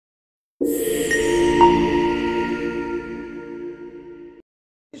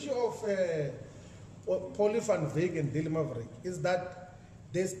issue of Polly van Wyk and Dale Maverick is that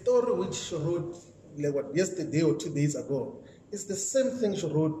the story which she wrote yesterday or 2 days ago is the same thing she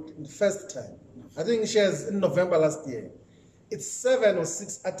wrote the first time. I think she has in November last year. It's 7 or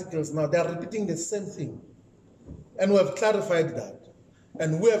 6 articles now. They are repeating the same thing. And we have clarified that.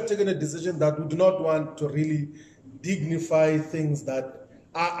 And we have taken a decision that we do not want to really dignify things that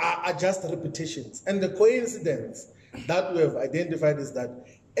are just repetitions. And the coincidence that we have identified is that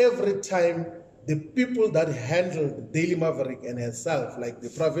every time the people that handled Daily Maverick and herself, like the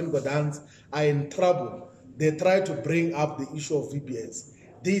Pravin Godans, are in trouble, they try to bring up the issue of VBS.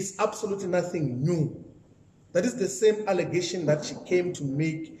 There is absolutely nothing new. That is the same allegation that she came to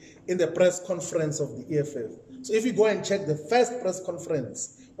make in the press conference of the EFF. So if you go and check the first press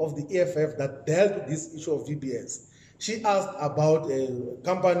conference of the EFF that dealt with this issue of VBS, she asked about a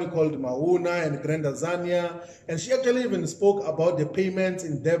company called Mauna and Grand Azania, and she actually even spoke about the payments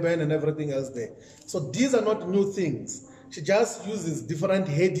in Durban and everything else there. So these are not new things. She just uses different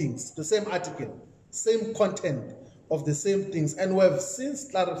headings, the same article, same content of the same things. And we have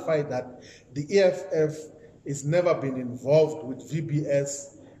since clarified that the EFF has never been involved with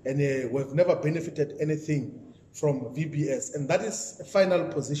VBS, and we've never benefited anything from VBS. And that is a final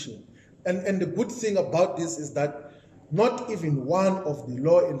position. And the good thing about this is that not even one of the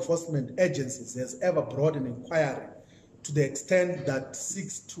law enforcement agencies has ever brought an inquiry to the extent that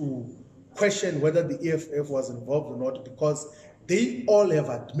seeks to question whether the EFF was involved or not, because they all have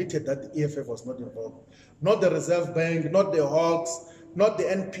admitted that the EFF was not involved. Not the Reserve Bank, not the Hawks, not the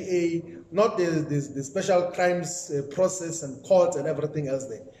NPA, not the special crimes process and courts and everything else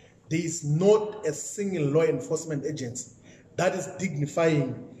there. There is not a single law enforcement agency that is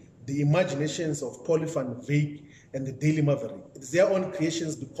dignifying the imaginations of Polly van Wyk and the Daily Maverick. It's their own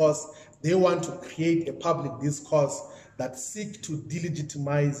creations because they want to create a public discourse that seek to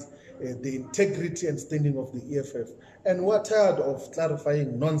delegitimize the integrity and standing of the EFF. And we're tired of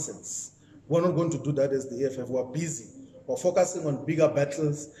clarifying nonsense. We're not going to do that as the EFF. We're busy. We're focusing on bigger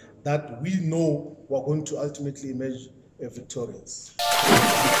battles that we know we're going to ultimately emerge victorious.